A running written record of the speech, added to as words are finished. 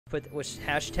Which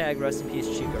hashtag rest in peace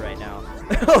Chica right now.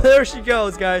 Oh, there she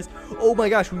goes, guys. Oh my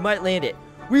gosh, we might land it.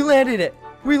 We landed it.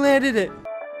 We landed it.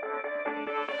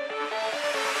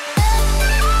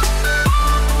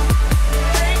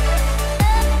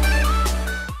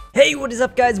 Hey, what is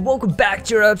up, guys? Welcome back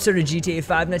to our episode of GTA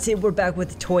 5. Now today we're back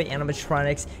with Toy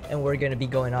Animatronics, and we're going to be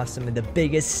going off some of the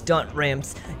biggest stunt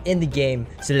ramps in the game,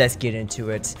 so let's get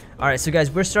into it. Alright, so guys,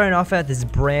 we're starting off at this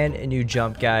brand new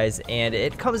jump, guys, and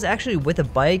it comes actually with a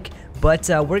bike, but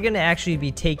we're going to actually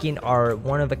be taking our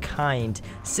one-of-a-kind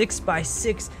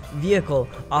 6x6 vehicle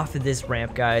off of this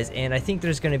ramp, guys, and I think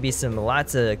there's going to be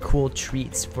lots of cool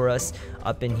treats for us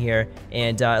up in here,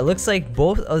 and it looks like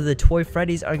both of the Toy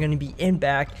Freddys are going to be in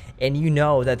back, and you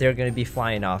know that they're going to be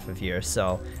flying off of here,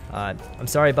 so I'm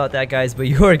sorry about that, guys, but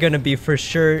you are going to be for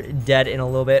sure dead in a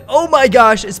little bit. Oh my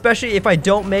gosh, especially if I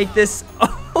don't make this.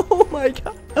 Oh my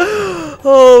god.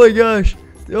 Oh my gosh.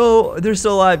 Oh, they're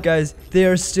still alive, guys. They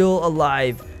are still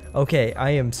alive. Okay,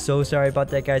 I am so sorry about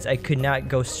that, guys. I could not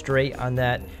go straight on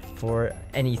that for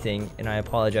anything, and I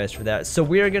apologize for that. So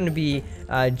we are going to be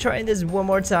trying this one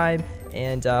more time,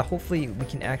 and hopefully we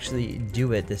can actually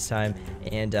do it this time.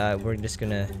 And we're just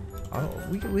gonna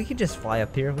we can just fly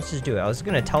up here. Let's just do it. I was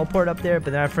gonna teleport up there,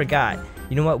 but then I forgot.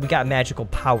 You know what, we got magical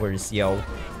powers, yo.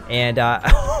 And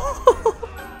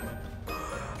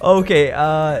okay,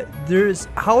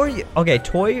 how are you? Okay,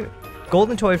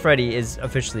 Golden Toy Freddy is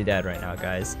officially dead right now,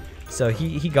 guys. So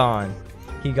he gone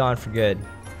for good.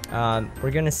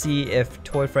 We're gonna see if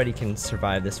Toy Freddy can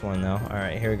survive this one, though. All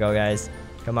right, here we go, guys.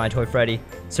 Come on, Toy Freddy,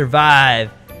 survive.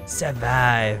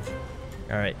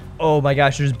 All right. Oh my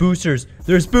gosh, there's boosters.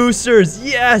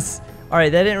 Yes. All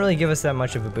right, that didn't really give us that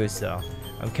much of a boost, though.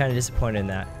 I'm kind of disappointed in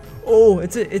that. Oh,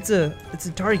 it's a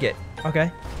target.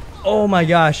 Okay. Oh my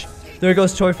gosh. There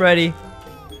goes Toy Freddy.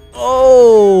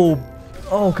 Oh,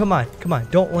 come on.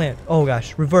 Don't land. Oh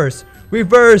gosh, reverse.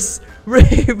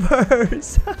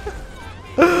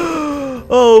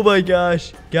 Oh my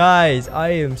gosh. Guys, I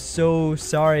am so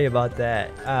sorry about that.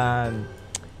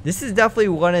 This is definitely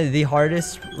one of the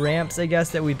hardest ramps, I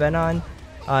guess, that we've been on.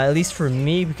 At least for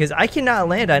me, because I cannot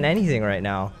land on anything right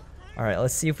now. Alright,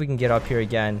 let's see if we can get up here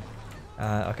again.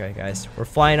 Okay, guys. We're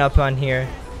flying up on here.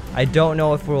 I don't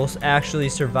know if we'll actually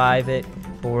survive it,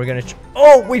 but we're gonna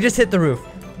oh, we just hit the roof.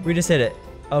 We just hit it.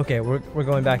 Okay, we're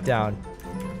going back down.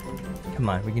 Come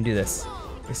on, we can do this.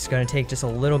 It's gonna take just a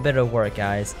little bit of work,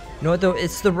 guys. You know what, though?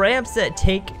 It's the ramps that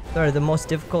are the most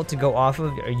difficult to go off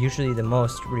of are usually the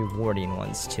most rewarding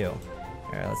ones, too.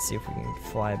 Alright, let's see if we can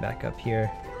fly back up here.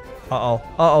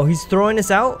 Uh-oh, he's throwing us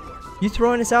out? You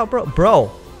throwing us out, bro?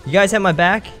 Bro, you guys have my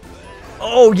back?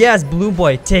 Oh, yes, Blue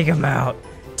Boy, take him out.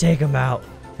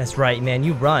 That's right, man.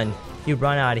 You run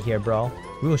out of here, bro.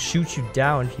 We will shoot you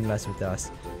down if you mess with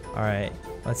us. All right,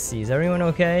 let's see. Is everyone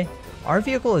okay? Our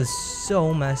vehicle is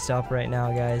so messed up right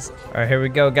now, guys. All right, here we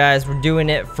go, guys. We're doing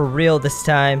it for real this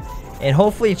time, and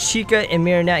hopefully Chica and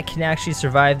Marinette can actually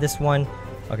survive this one.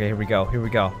 Okay, here we go.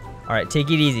 All right, take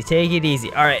it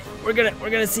easy. All right, we're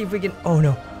gonna see if we can. Oh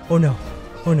no.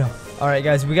 All right,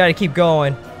 guys, we gotta keep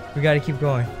going.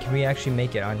 Can we actually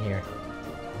make it on here?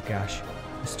 Oh gosh.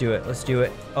 Let's do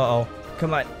it. Uh-oh.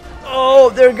 Come on. Oh,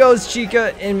 there goes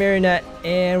Chica and Marinette.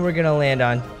 And we're gonna land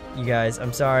on you guys.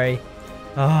 I'm sorry.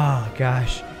 Oh,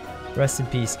 gosh. Rest in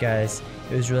peace, guys.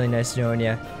 It was really nice knowing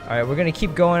you. Alright, we're gonna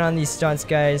keep going on these stunts,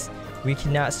 guys. We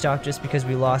cannot stop just because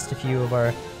we lost a few of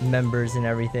our members and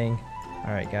everything.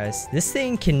 Alright, guys. This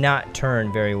thing cannot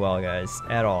turn very well, guys.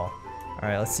 At all.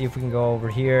 Alright, let's see if we can go over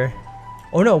here.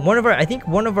 Oh, no. I think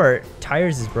one of our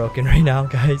tires is broken right now,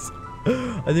 guys.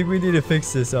 I think we need to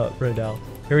fix this up right now.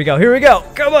 Here we go.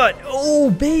 Come on.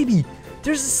 Oh, baby.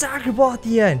 There's a soccer ball at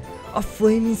the end. A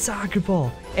flaming soccer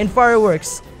ball. And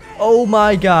fireworks. Oh,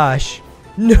 my gosh.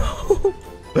 No.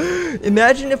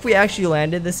 Imagine if we actually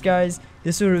landed this, guys.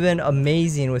 This would have been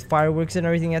amazing with fireworks and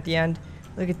everything at the end.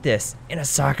 Look at this. And a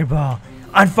soccer ball.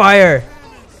 On fire.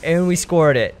 And we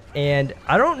scored it. And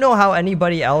I don't know how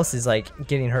anybody else is, like,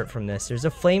 getting hurt from this. There's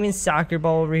a flaming soccer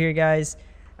ball over here, guys.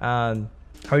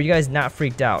 How are you guys not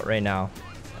freaked out right now?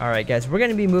 Alright, guys, we're going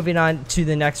to be moving on to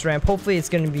the next ramp. Hopefully, it's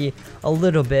going to be a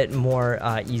little bit more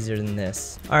easier than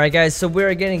this. Alright, guys, so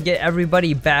we're going to get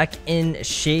everybody back in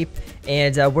shape.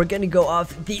 And we're going to go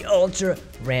off the Ultra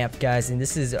ramp, guys. And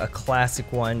this is a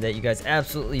classic one that you guys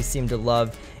absolutely seem to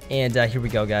love. And here we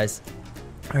go, guys.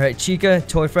 Alright, Chica,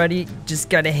 Toy Freddy,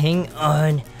 just got to hang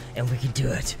on. And we can do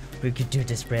it. We can do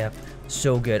this ramp.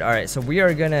 So good. All right, so we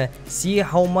are gonna see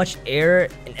how much air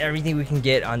and everything we can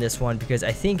get on this one, because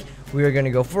I think we are gonna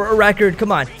go for a record.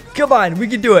 Come on, we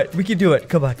can do it.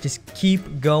 Come on, just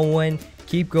keep going.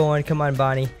 Come on,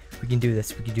 Bonnie, we can do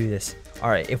this. All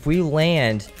right, if we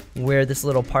land where this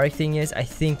little park thing is, I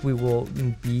think we will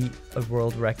beat a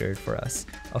world record for us.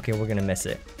 Okay, we're gonna miss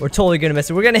it. We're totally gonna miss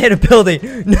it. We're gonna hit a building.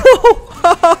 No!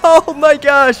 Oh my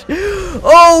gosh!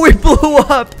 Oh, we blew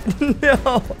up!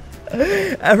 No!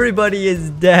 Everybody is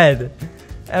dead.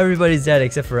 Everybody's dead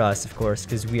except for us, of course,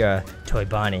 because we are Toy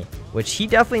Bonnie, which he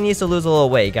definitely needs to lose a little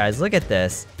weight, guys. Look at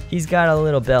this. He's got a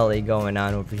little belly going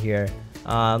on over here.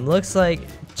 Looks like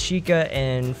Chica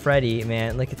and Freddy,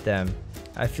 man, look at them.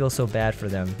 I feel so bad for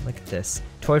them. Look at this.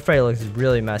 Toy Freddy looks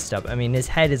really messed up. I mean, his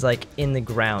head is like in the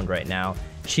ground right now.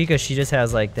 Chica, she just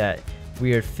has like that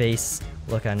weird face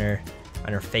look on her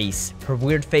face. Her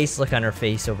weird face look on her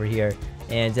face over here.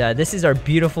 And this is our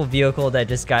beautiful vehicle that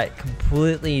just got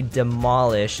completely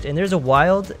demolished. And there's a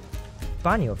wild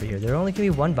Bonnie over here. There only can be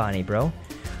one Bonnie, bro.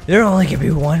 There only can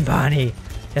be one Bonnie.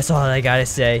 That's all I gotta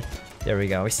say. There we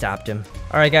go. We stopped him.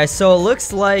 All right, guys. So it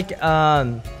looks like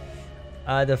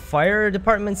the fire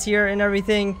department's here and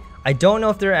everything. I don't know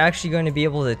if they're actually going to be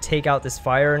able to take out this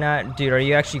fire or not. Dude, are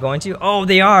you actually going to? Oh,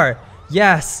 they are.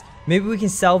 Yes. Maybe we can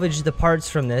salvage the parts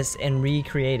from this and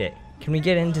recreate it. Can we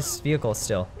get into this vehicle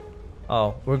still?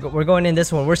 Oh, we're going in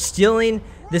this one. We're stealing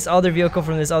this other vehicle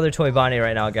from this other Toy Bonnie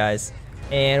right now, guys.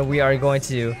 And we are going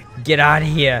to get out of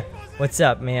here. What's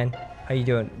up, man? How you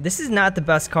doing? This is not the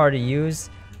best car to use.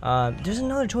 There's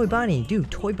another Toy Bonnie. Dude,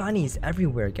 Toy Bonnie is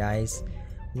everywhere, guys.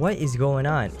 What is going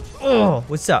on? Oh,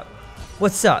 what's up?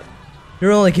 What's up?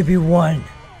 There only could be one.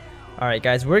 Alright,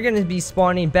 guys. We're going to be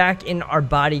spawning back in our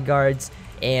bodyguards.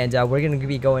 And we're going to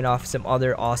be going off some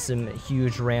other awesome,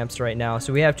 huge ramps right now.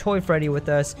 So we have Toy Freddy with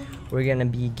us. We're going to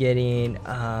be getting...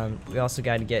 we also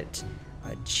got to get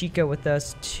Chica with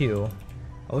us, too.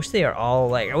 I wish they are all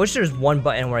like, I wish there's one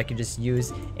button where I could just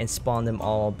use and spawn them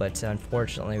all, but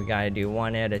unfortunately we gotta do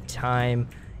one at a time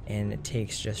and it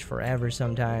takes just forever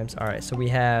sometimes. Alright, so we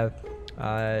have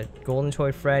Golden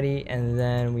Toy Freddy, and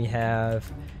then we have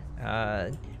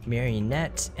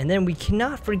Marionette, and then we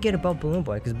cannot forget about Balloon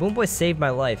Boy, because Balloon Boy saved my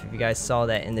life. If you guys saw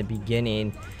that in the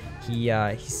beginning, he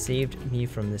saved me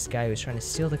from this guy who was trying to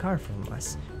steal the car from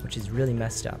us, which is really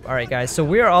messed up. Alright, guys, so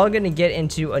we are all going to get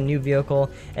into a new vehicle,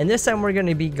 and this time we're going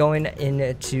to be going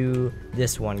into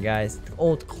this one, guys, the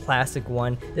old classic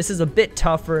one. This is a bit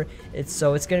tougher,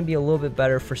 so it's going to be a little bit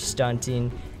better for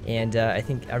stunting, and I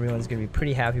think everyone's going to be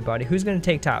pretty happy about it. Who's going to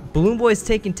take top? Balloon Boy's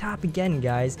taking top again,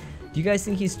 guys. Do you guys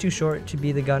think he's too short to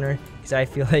be the gunner? Because I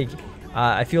feel like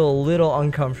I feel a little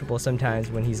uncomfortable sometimes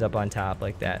when he's up on top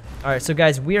like that. Alright, so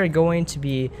guys, we are going to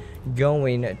be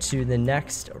going to the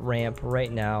next ramp right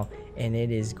now, and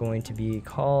it is going to be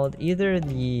called either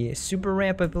the super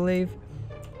ramp, I believe,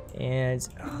 and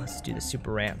let's do the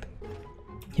super ramp.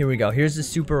 Here we go. Here's the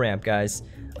super ramp, guys.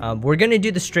 We're gonna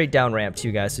do the straight down ramp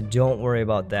too, guys, so don't worry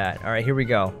about that. Alright, here we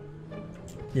go.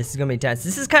 This is gonna be intense.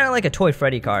 This is kind of like a Toy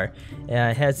Freddy car.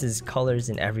 It has his colors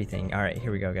and everything. Alright,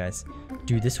 here we go, guys.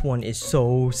 Dude, this one is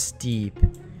so steep.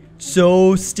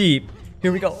 So steep.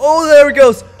 Here we go. Oh, there it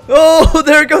goes. Oh,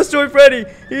 there goes Toy Freddy.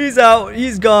 He's out.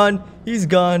 He's gone. He's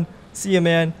gone. See ya,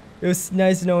 man. It was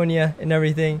nice knowing you and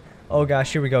everything. Oh,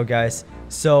 gosh. Here we go, guys.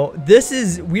 So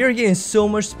we are getting so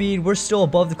much speed. We're still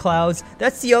above the clouds.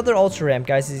 That's the other ultra ramp,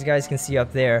 guys, as you guys can see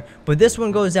up there. But this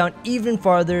one goes down even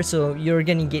farther, so you're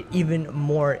gonna get even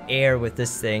more air with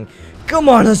this thing. Come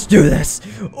on, let's do this.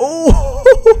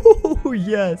 Oh,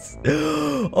 yes.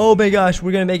 Oh my gosh,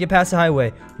 we're gonna make it past the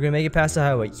highway. We're gonna make it past the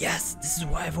highway. Yes, this is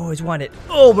what I've always wanted.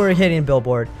 Oh, we're hitting a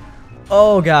billboard.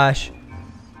 Oh gosh.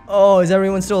 Oh, is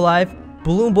everyone still alive?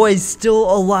 Balloon Boy is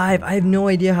still alive. I have no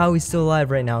idea how he's still alive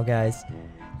right now, guys.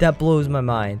 That blows my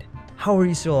mind. How are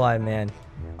you still alive, man?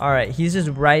 Alright, he's just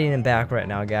riding him back right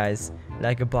now, guys,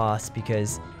 like a boss,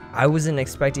 because I wasn't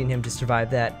expecting him to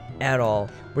survive that at all.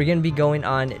 We're going to be going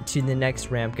on to the next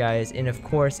ramp, guys, and of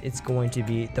course, it's going to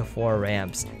be the 4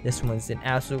 ramps. This one's an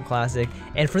absolute classic,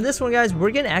 and for this one, guys, we're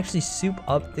going to actually soup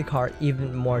up the car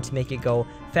even more to make it go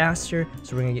faster,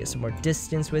 so we're going to get some more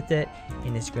distance with it,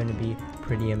 and it's going to be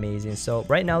pretty amazing. So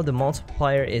right now, the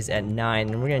multiplier is at 9,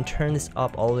 and we're going to turn this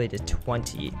up all the way to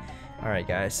 20. Alright,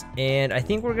 guys, and I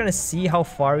think we're gonna see how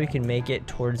far we can make it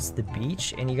towards the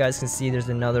beach, and you guys can see there's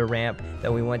another ramp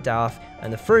that we went off on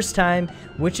the first time,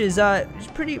 which is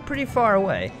pretty far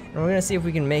away, and we're gonna see if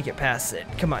we can make it past it.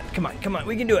 Come on, come on, come on,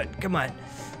 we can do it. Come on,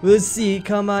 let's see.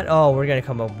 Come on. Oh, we're gonna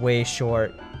come up way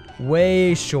short,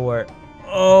 way short.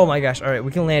 Oh my gosh. Alright,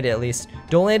 we can land it at least.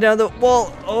 Don't land it on the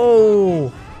wall.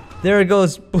 Oh, there it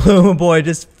goes. Balloon Boy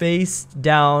just face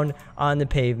down on the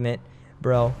pavement.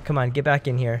 Bro, come on, get back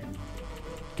in here.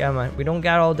 Come on, we don't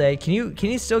got all day. Can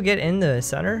you still get in the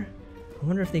center? I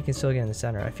wonder if they can still get in the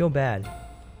center. I feel bad,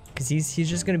 because he's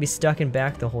just gonna be stuck in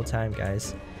back the whole time,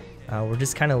 guys. We're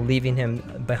just kind of leaving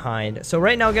him behind. So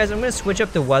right now, guys, I'm going to switch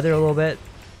up the weather a little bit.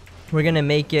 We're going to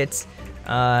make it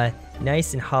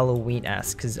nice and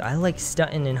Halloween-esque, because I like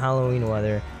stunting in Halloween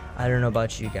weather. I don't know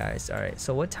about you guys. Alright,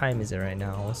 so what time is it right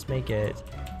now? Let's make it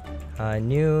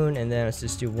noon, and then let's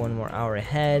just do 1 more hour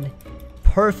ahead.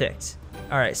 Perfect.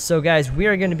 Alright, so guys, we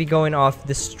are going to be going off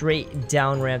the straight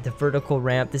down ramp, the vertical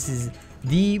ramp. This is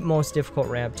the most difficult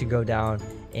ramp to go down,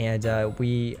 and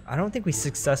I don't think we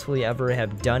successfully ever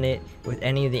have done it with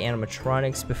any of the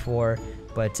animatronics before,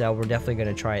 but we're definitely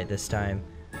going to try it this time.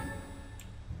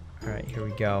 Alright, here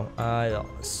we go.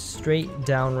 Straight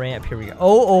down ramp. Here we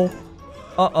go.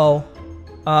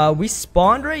 We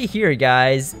spawned right here,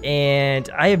 guys, and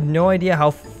I have no idea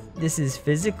how this is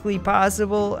physically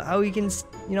possible. How we can,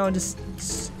 you know, just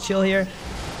chill here.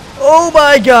 Oh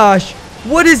my gosh!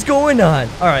 What is going on?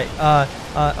 Alright,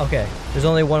 okay. There's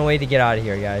only one way to get out of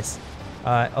here, guys.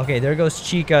 Okay, there goes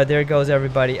Chica. There goes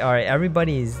everybody. Alright,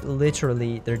 everybody is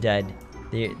literally, they're dead.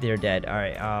 They're dead.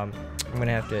 Alright, I'm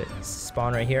gonna have to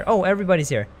spawn right here. Oh, everybody's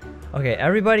here. Okay,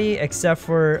 everybody except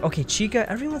for, okay, Chica,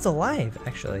 everyone's alive,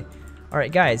 actually.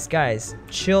 Alright, guys,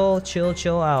 chill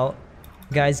out.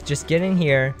 Guys, just get in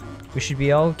here. We should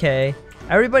be okay.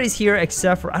 Everybody's here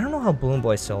except for, I don't know how Balloon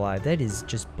Boy's still alive. That is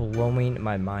just blowing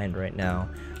my mind right now.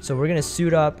 So we're gonna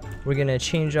suit up. We're gonna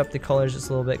change up the colors just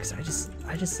a little bit, because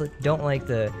I just don't like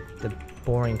the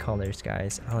boring colors,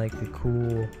 guys. I like the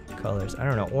cool colors. I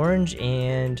don't know, orange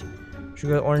and, should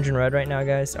we go orange and red right now,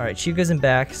 guys? Alright, Chica's in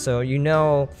back, so you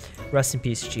know, rest in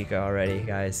peace Chica already,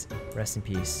 guys. Rest in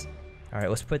peace. Alright,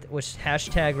 let's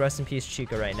hashtag rest in peace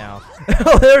Chica right now.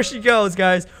 Oh, there she goes,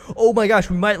 guys. Oh my gosh,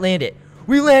 we might land it.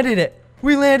 We landed it.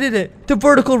 We landed it. The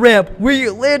vertical ramp. We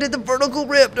landed the vertical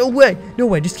ramp. No way. No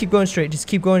way. Just keep going straight. Just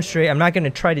keep going straight. I'm not going to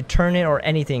try to turn it or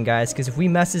anything, guys, because if we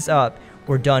mess this up,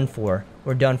 we're done for.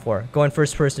 We're done for. Go in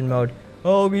first person mode.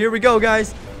 Oh, here we go,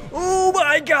 guys. Oh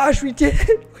my gosh, we did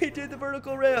it. We did the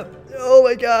vertical ramp. Oh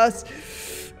my gosh.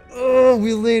 Oh,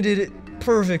 we landed it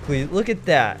perfectly. Look at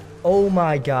that. Oh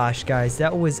my gosh, guys.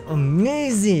 That was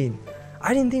amazing.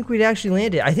 I didn't think we'd actually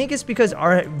land it. I think it's because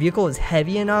our vehicle is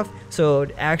heavy enough so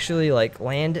it'd actually like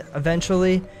land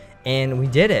eventually, and we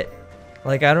did it.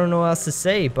 Like, I don't know what else to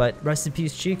say, but rest in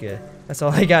peace Chica. That's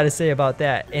all I gotta say about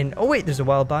that. And oh wait, there's a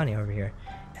wild Bonnie over here.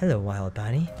 Hello, wild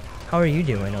Bonnie. How are you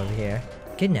doing over here?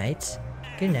 Good night.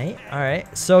 Good night.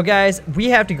 Alright, so guys, we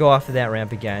have to go off of that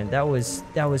ramp again. That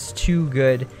was too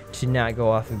good to not go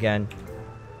off again.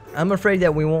 I'm afraid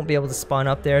that we won't be able to spawn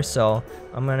up there, so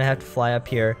I'm gonna have to fly up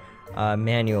here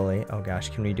manually. Oh gosh,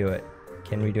 can we do it?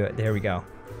 Can we do it? There we go.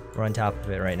 We're on top of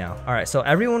it right now. Alright, so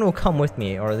everyone will come with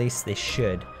me, or at least they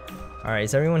should. Alright,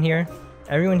 is everyone here?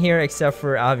 Everyone here except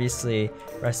for, obviously,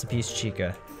 rest in peace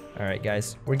Chica. Alright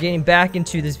guys, we're getting back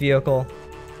into this vehicle.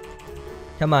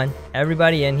 Come on,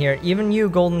 everybody in here. Even you,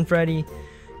 Golden Freddy.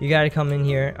 You gotta come in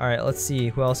here. Alright, let's see.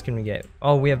 Who else can we get?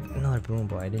 Oh, we have another Balloon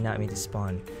Boy. I did not mean to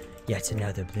spawn yet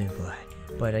another Balloon Boy.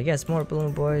 But I guess more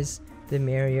Balloon Boys, the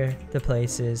merrier the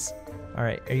places.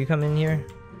 Alright, are you coming in here?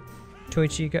 Toy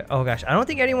Chica? Oh gosh, I don't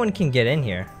think anyone can get in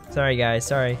here. Sorry guys,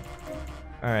 sorry.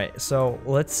 Alright, so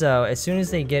let's, as soon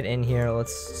as they get in here,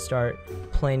 let's start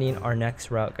planning our next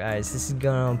route, guys. This is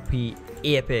gonna be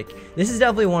epic. This is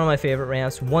definitely one of my favorite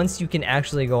ramps. Once you can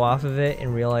actually go off of it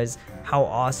and realize how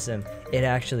awesome it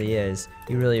actually is,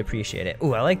 you really appreciate it.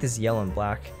 Ooh, I like this yellow and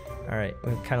black. Alright,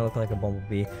 we kind of look like a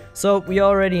bumblebee. So, we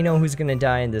already know who's gonna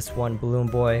die in this one Balloon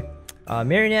Boy.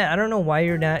 Marionette, I don't know why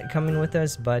you're not coming with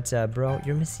us, but, bro,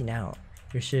 you're missing out.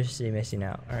 You're seriously missing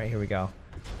out. Alright, here we go.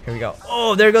 Here we go.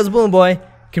 Oh, there goes Balloon Boy.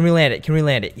 Can we land it? Can we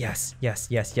land it? Yes, yes,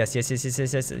 yes, yes, yes, yes, yes,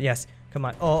 yes, yes, yes. Come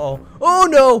on. Oh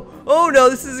no. Oh no,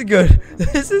 this isn't good.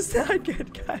 This is not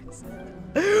good, guys.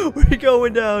 We're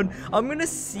going down. I'm gonna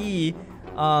see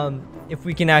if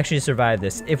we can actually survive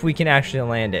this. If we can actually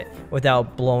land it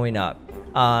without blowing up.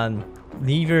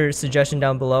 Leave your suggestion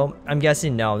down below. I'm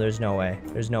guessing no, there's no way.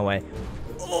 There's no way.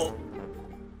 Oh.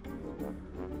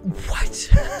 What?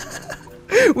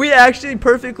 We actually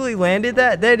perfectly landed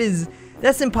that?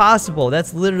 That's impossible.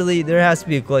 That's literally, there has to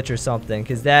be a glitch or something,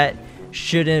 because that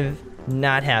should have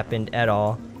not happened at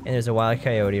all. And there's a wild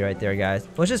coyote right there, guys.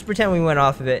 Let's just pretend we went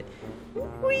off of it.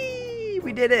 Whee!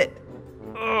 We did it.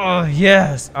 Oh,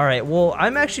 yes. All right. Well,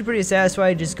 I'm actually pretty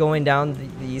satisfied just going down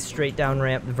the straight down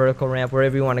ramp, the vertical ramp,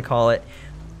 whatever you want to call it,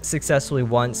 successfully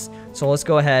once. So let's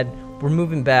go ahead. We're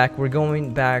moving back. We're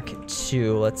going back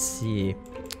to, let's see.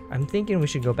 I'm thinking we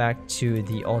should go back to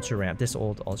the ultra ramp, this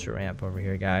old ultra ramp over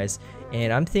here, guys.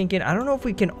 And I'm thinking, I don't know if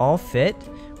we can all fit,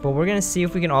 but we're gonna see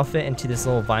if we can all fit into this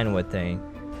little Vinewood thing.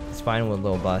 This Vinewood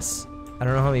little bus. I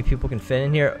don't know how many people can fit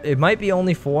in here. It might be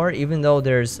only 4, even though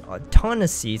there's a ton of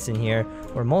seats in here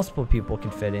where multiple people can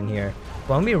fit in here.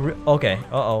 But I'm gonna be okay.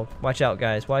 Uh-oh. Watch out,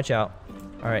 guys. Watch out.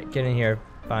 All right, get in here,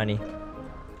 Bonnie.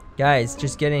 Guys,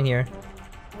 just get in here.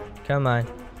 Come on.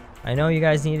 I know you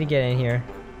guys need to get in here.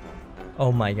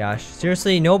 Oh my gosh.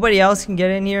 Seriously, nobody else can get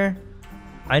in here?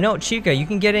 I know, Chica, you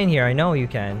can get in here. I know you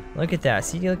can. Look at that.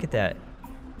 See, look at that.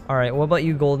 All right, what about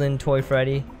you, Golden Toy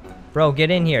Freddy? Bro, get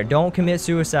in here. Don't commit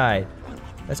suicide.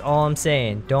 That's all I'm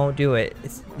saying. Don't do it.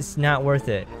 It's not worth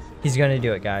it. He's gonna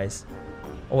do it, guys.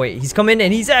 Oh wait, he's coming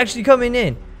in. He's actually coming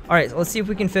in. All right, so let's see if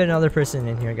we can fit another person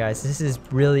in here, guys. This is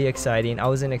really exciting. I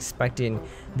wasn't expecting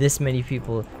this many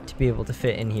people to be able to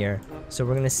fit in here. So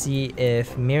we're gonna see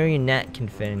if Marionette can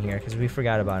fit in here, because we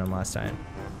forgot about him last time.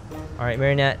 All right,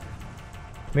 Marionette.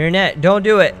 Marionette, don't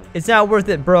do it. It's not worth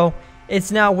it, bro.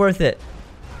 It's not worth it.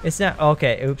 It's not.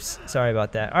 Okay, oops. Sorry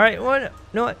about that. All right, what?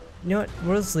 No, what? You know what?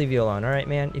 We'll just leave you alone. All right,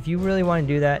 man. If you really want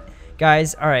to do that,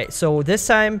 guys. All right. So this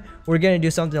time we're gonna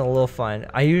do something a little fun.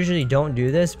 I usually don't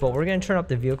do this, but we're gonna turn up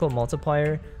the vehicle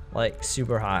multiplier like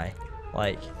super high,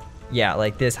 like yeah,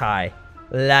 like this high,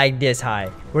 like this high.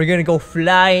 We're gonna go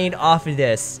flying off of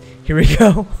this. Here we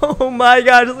go. Oh my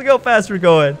God! Look how fast we're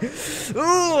going.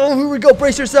 Oh, here we go.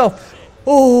 Brace yourself.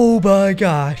 Oh my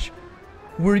gosh.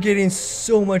 We're getting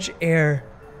so much air.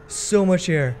 So much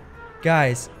air.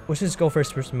 Guys, let's just go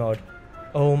first person mode.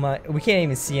 Oh my, we can't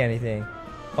even see anything.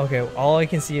 Okay, all I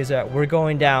can see is that we're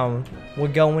going down. We're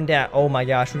going down. Oh my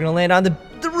gosh, we're gonna land on the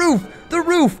roof. The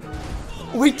roof.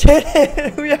 We did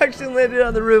it. We actually landed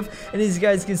on the roof. And as you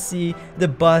guys can see, the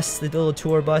bus, the little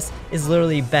tour bus, is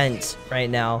literally bent right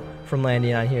now from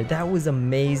landing on here. That was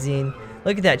amazing.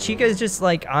 Look at that. Chica is just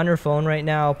like on her phone right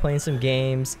now, playing some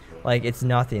games. Like it's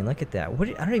nothing. Look at that. What?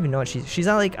 I don't even know what she's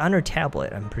on, like on her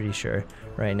tablet. I'm pretty sure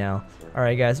right now. All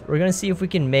right, guys. We're gonna see if we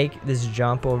can make this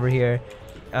jump over here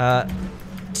to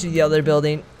the other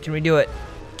building. Can we do it?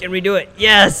 Can we do it?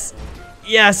 Yes.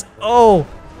 Yes. Oh.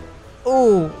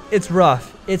 Oh. It's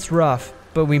rough. It's rough.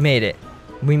 But we made it.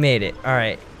 We made it. All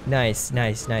right. Nice,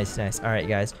 nice, nice, nice. All right,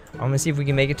 guys. I'm gonna see if we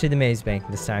can make it to the maze bank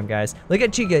this time, guys. Look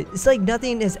at Chica. It's like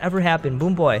nothing has ever happened.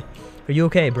 Boom boy. Are you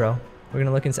okay, bro? We're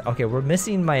gonna look inside. Okay, we're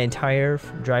missing my entire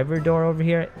driver door over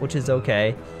here, which is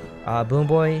okay. Boom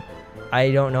boy,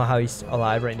 I don't know how he's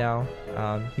alive right now.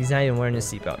 He's not even wearing his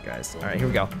seatbelt, guys. All right, here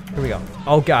we go. Here we go.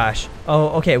 Oh gosh. Oh,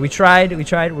 okay. We tried. We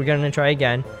tried. We're gonna try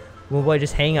again. Boom boy,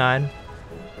 just hang on.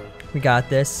 We got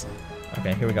this.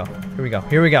 Okay, here we go. Here we go.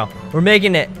 Here we go. We're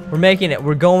making it. We're making it.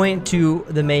 We're going to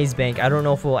the maze bank. I don't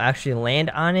know if we'll actually land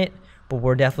on it, but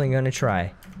we're definitely gonna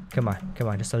try. Come on. Come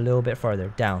on. Just a little bit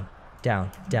farther. Down.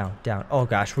 Down, down, down. Oh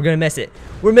gosh, we're gonna miss it.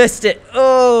 We missed it.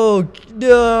 Oh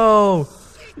no,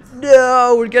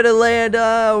 no, we're gonna land.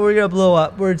 We're gonna blow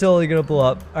up. We're totally gonna blow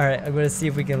up. All right, I'm gonna see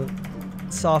if we can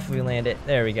softly land it.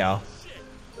 There we go.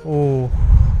 Oh,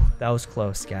 that was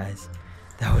close, guys.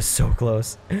 That was so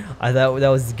close. I thought that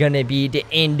was gonna be the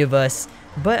end of us,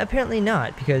 but apparently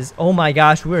not, because oh my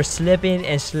gosh, we're slipping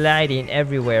and sliding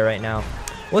everywhere right now.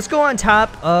 Let's go on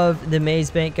top of the maze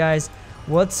bank, guys.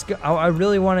 I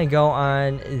really want to go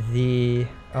on the,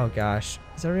 oh gosh,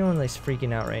 is everyone like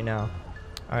freaking out right now?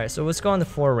 All right, so let's go on the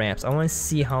 4 ramps. I want to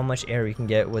see how much air we can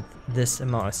get with this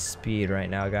amount of speed right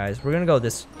now, guys. We're gonna go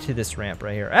to this ramp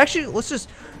right here. Actually, let's just,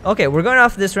 okay, we're going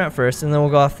off this ramp first, and then we'll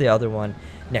go off the other one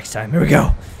next time. Here we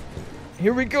go.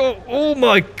 Here we go. Oh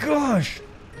my gosh.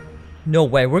 No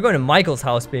way. We're going to Michael's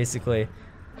house basically.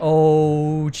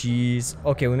 Oh jeez.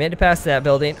 Okay, we made it past that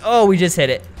building. Oh, we just hit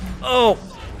it. Oh.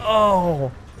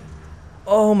 Oh.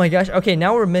 Oh my gosh. Okay,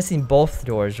 now we're missing both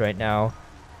doors right now.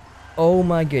 Oh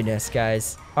my goodness,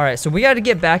 guys. All right, so we got to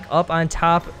get back up on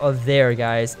top of there,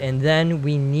 guys, and then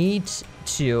we need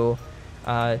to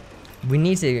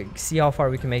see how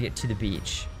far we can make it to the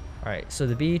beach. All right, so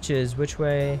the beach is which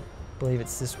way? I believe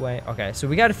it's this way. Okay, so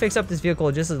we got to fix up this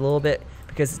vehicle just a little bit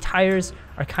because the tires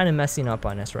are kind of messing up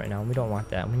on us right now. We don't want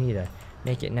that. We need to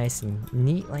make it nice and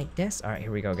neat like this. All right,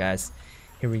 here we go, guys.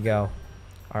 Here we go.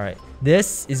 All right,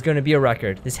 this is going to be a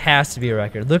record. This has to be a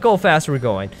record. Look how fast we're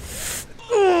going.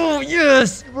 Oh,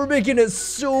 yes! We're making it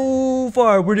so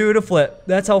far. We're doing a flip.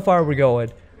 That's how far we're going.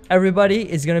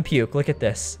 Everybody is going to puke. Look at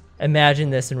this. Imagine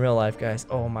this in real life, guys.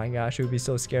 Oh, my gosh. It would be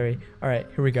so scary. All right,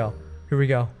 here we go. Here we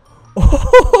go.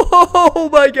 Oh,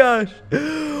 my gosh.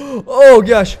 Oh,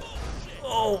 gosh.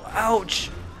 Oh, ouch.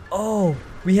 Oh,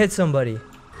 we hit somebody.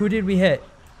 Who did we hit?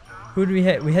 Who did we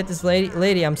hit? We hit this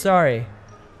lady. I'm sorry.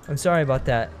 I'm sorry about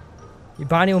that.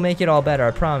 Bonnie will make it all better,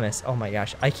 I promise. Oh my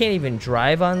gosh. I can't even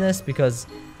drive on this because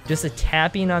just a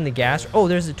tapping on the gas. Oh,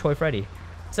 there's a Toy Freddy.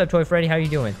 What's up, Toy Freddy? How you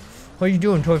doing? What are you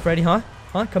doing, Toy Freddy, huh?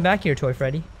 Huh? Come back here, Toy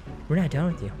Freddy. We're not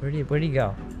done with you. Where'd he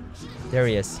go? There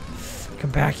he is. Come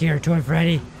back here, Toy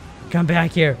Freddy. Come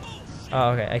back here. Oh,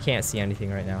 okay. I can't see anything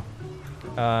right now.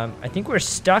 I think we're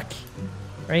stuck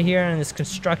right here in this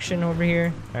construction over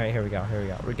here. All right, here we go. Here we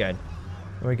go. We're good.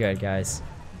 We're good, guys.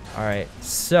 All right.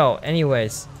 So,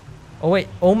 anyways. Oh, wait.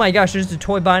 Oh, my gosh. There's the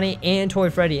Toy Bonnie and Toy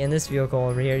Freddy in this vehicle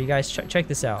over here. You guys, check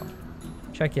this out.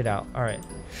 Check it out. All right.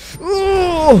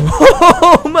 Ooh!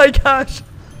 Oh, my gosh.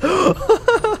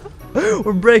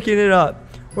 We're breaking it up.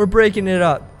 We're breaking it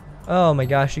up. Oh, my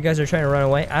gosh. You guys are trying to run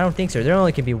away? I don't think so. There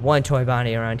only can be one Toy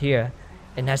Bonnie around here.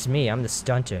 And that's me. I'm the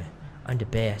stunter. I'm the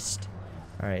best.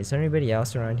 All right. Is there anybody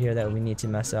else around here that we need to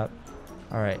mess up?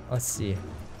 All right. Let's see.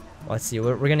 Let's see.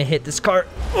 We're going to hit this cart.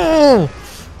 Oh!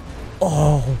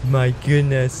 Oh, my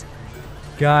goodness.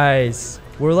 Guys,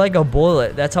 we're like a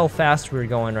bullet. That's how fast we're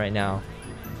going right now.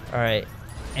 All right.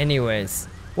 Anyways,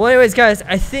 guys,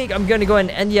 I think I'm gonna go ahead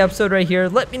and end the episode right here.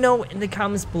 Let me know in the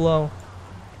comments below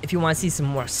if you want to see some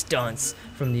more stunts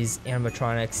from these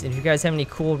animatronics. And if you guys have any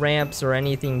cool ramps or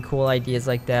anything cool ideas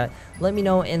like that, let me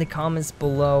know in the comments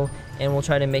below, and we'll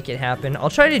try to make it happen. I'll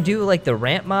try to do like the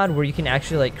ramp mod where you can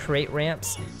actually like create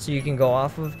ramps so you can go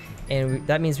off of, and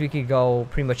that means we could go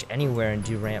pretty much anywhere and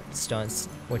do ramp stunts,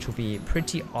 which will be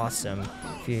pretty awesome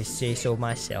if you say so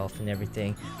myself and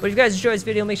everything. But if you guys enjoyed this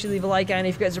video, make sure to leave a like on it.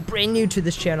 If you guys are brand new to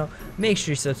this channel, make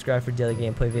sure you subscribe for daily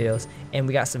gameplay videos, and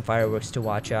we got some fireworks to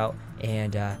watch out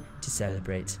and to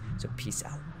celebrate. So peace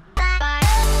out.